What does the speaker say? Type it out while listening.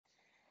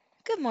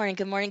Good morning,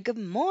 good morning, good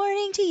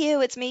morning to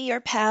you. It's me,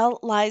 your pal,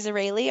 Liza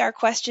Rayleigh. Our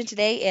question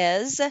today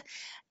is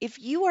if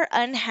you are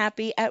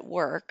unhappy at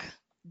work,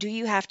 do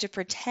you have to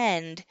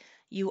pretend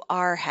you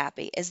are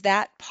happy? Is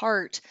that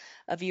part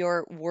of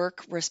your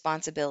work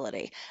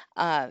responsibility?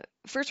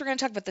 First, we're going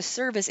to talk about the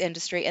service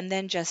industry and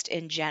then just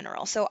in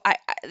general.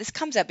 This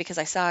comes up because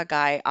I saw a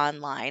guy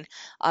online,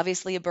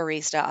 obviously a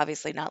barista,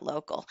 obviously not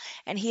local,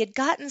 and he had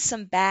gotten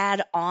some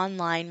bad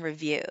online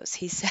reviews.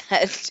 He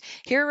said,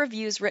 here are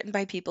reviews written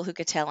by people who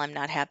could tell I'm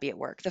not happy at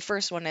work. The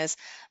first one is,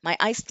 my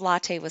iced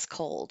latte was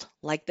cold,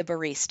 like the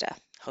barista.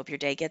 Hope your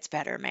day gets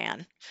better,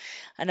 man.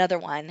 Another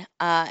one,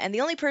 and the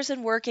only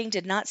person working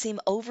did not seem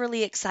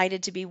overly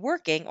excited to be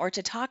working or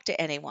to talk to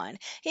anyone.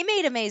 He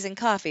made amazing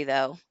coffee,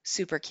 though.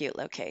 Super cute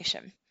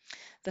location.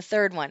 The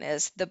third one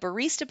is, the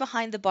barista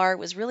behind the bar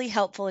was really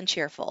helpful and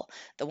cheerful.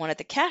 The one at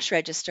the cash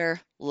register,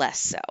 less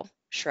so.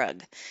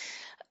 Shrug.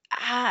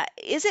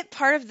 Is it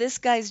part of this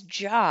guy's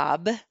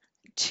job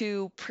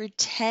to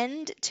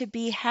pretend to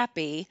be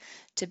happy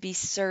to be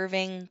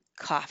serving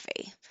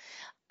coffee?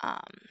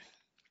 Um,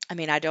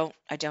 I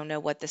don't know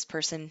what this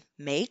person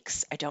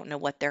makes. I don't know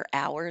what their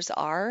hours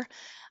are.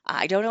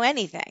 I don't know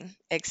anything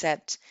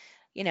except,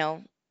 you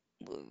know,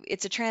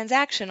 it's a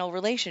transactional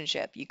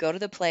relationship. You go to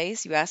the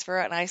place, you ask for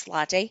an iced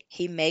latte,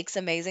 he makes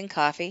amazing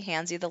coffee,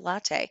 hands you the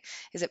latte.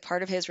 Is it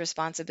part of his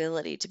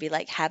responsibility to be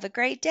like, "Have a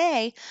great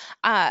day"?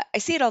 I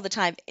see it all the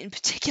time, in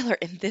particular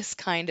in this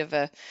kind of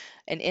an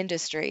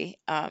industry,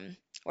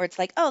 where it's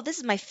like, "Oh, this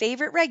is my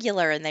favorite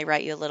regular," and they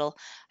write you a little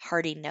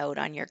hearty note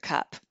on your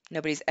cup.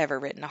 Nobody's ever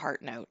written a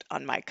heart note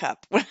on my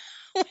cup when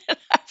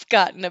I've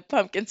gotten a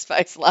pumpkin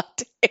spice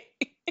latte.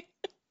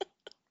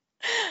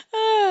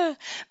 Ah,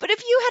 but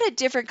if you had a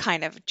different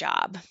kind of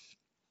job,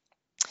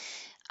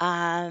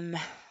 um,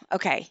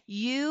 okay,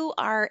 you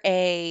are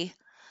a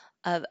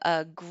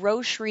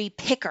grocery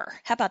picker.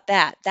 How about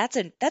that? That's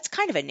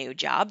kind of a new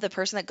job. The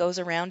person that goes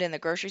around in the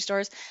grocery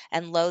stores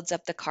and loads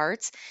up the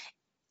carts.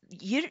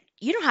 You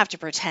don't have to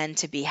pretend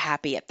to be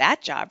happy at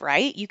that job,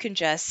 right? You can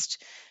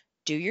just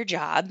do your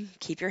job,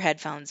 keep your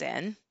headphones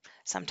in.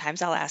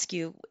 Sometimes I'll ask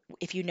you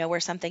if you know where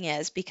something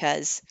is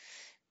because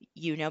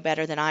you know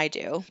better than I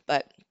do,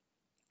 but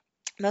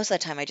most of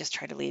the time I just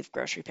try to leave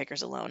grocery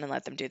pickers alone and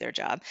let them do their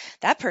job.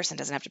 That person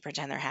doesn't have to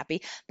pretend they're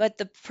happy, but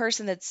the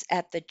person that's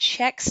at the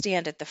check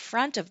stand at the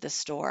front of the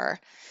store,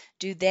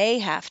 do they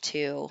have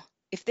to,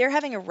 if they're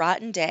having a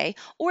rotten day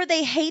or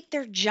they hate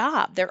their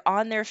job, they're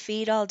on their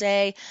feet all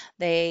day,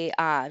 they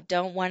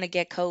don't want to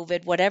get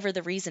COVID, whatever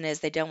the reason is,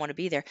 they don't want to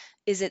be there,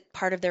 is it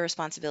part of their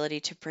responsibility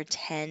to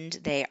pretend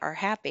they are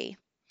happy?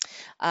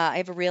 I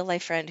have a real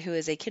life friend who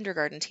is a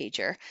kindergarten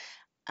teacher.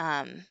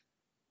 Um,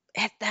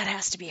 that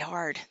has to be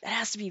hard. That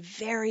has to be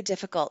very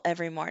difficult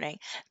every morning.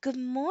 Good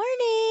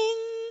morning,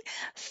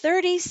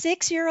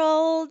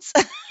 36-year-olds.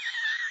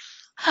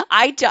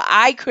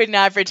 I could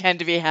not pretend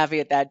to be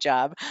happy at that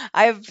job.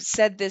 I've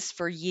said this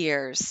for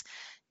years.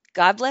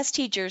 God bless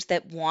teachers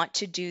that want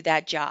to do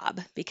that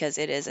job because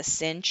it is a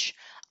cinch.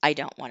 I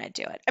don't want to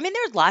do it. I mean,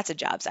 there's lots of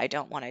jobs I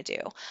don't want to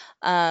do.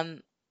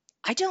 Um,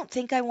 I don't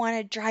think I want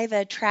to drive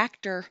a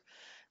tractor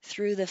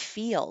through the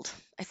field.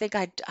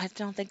 I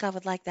don't think I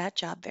would like that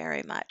job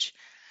very much,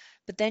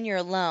 but then you're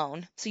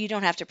alone, so you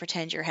don't have to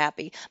pretend you're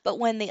happy. But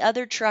when the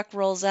other truck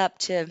rolls up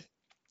to,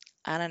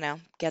 I don't know,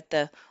 get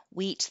the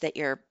wheat that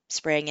you're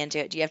spraying into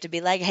it, do you have to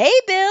be like, "Hey,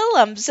 Bill,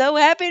 I'm so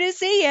happy to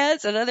see you.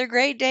 It's another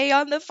great day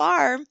on the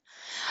farm"?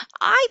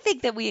 I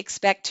think that we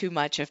expect too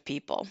much of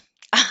people.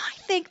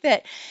 Think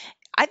that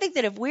I think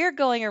that if we're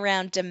going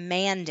around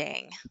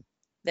demanding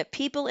that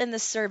people in the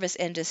service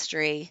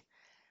industry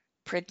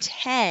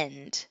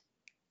pretend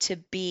to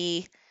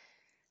be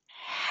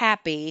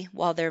happy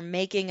while they're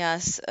making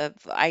us a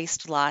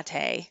iced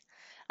latte,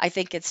 I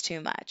think it's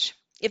too much.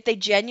 If they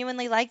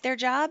genuinely like their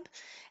job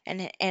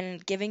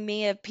and giving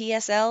me a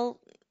PSL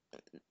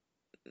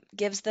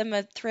gives them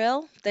a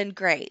thrill, then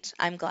great.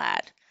 I'm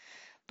glad.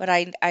 But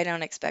I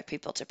don't expect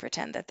people to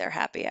pretend that they're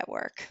happy at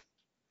work.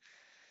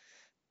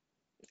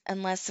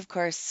 Unless, of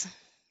course,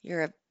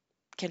 you're a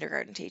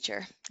kindergarten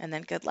teacher. And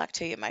then good luck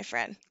to you, my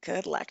friend.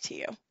 Good luck to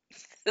you.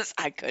 'Cause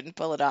I couldn't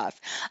pull it off.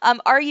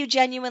 Are you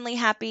genuinely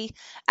happy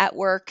at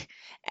work?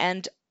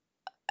 And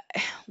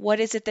what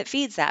is it that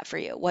feeds that for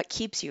you? What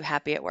keeps you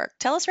happy at work?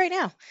 Tell us right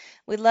now.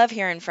 We love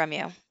hearing from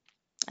you.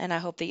 And I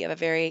hope that you have a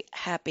very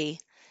happy,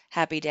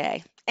 happy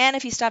day. And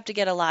if you stop to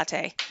get a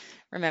latte,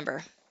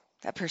 remember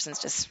that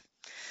person's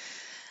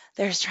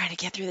they're just trying to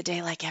get through the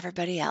day like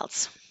everybody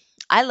else.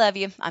 I love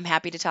you. I'm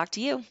happy to talk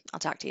to you. I'll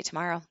talk to you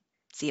tomorrow.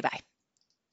 See you. Bye.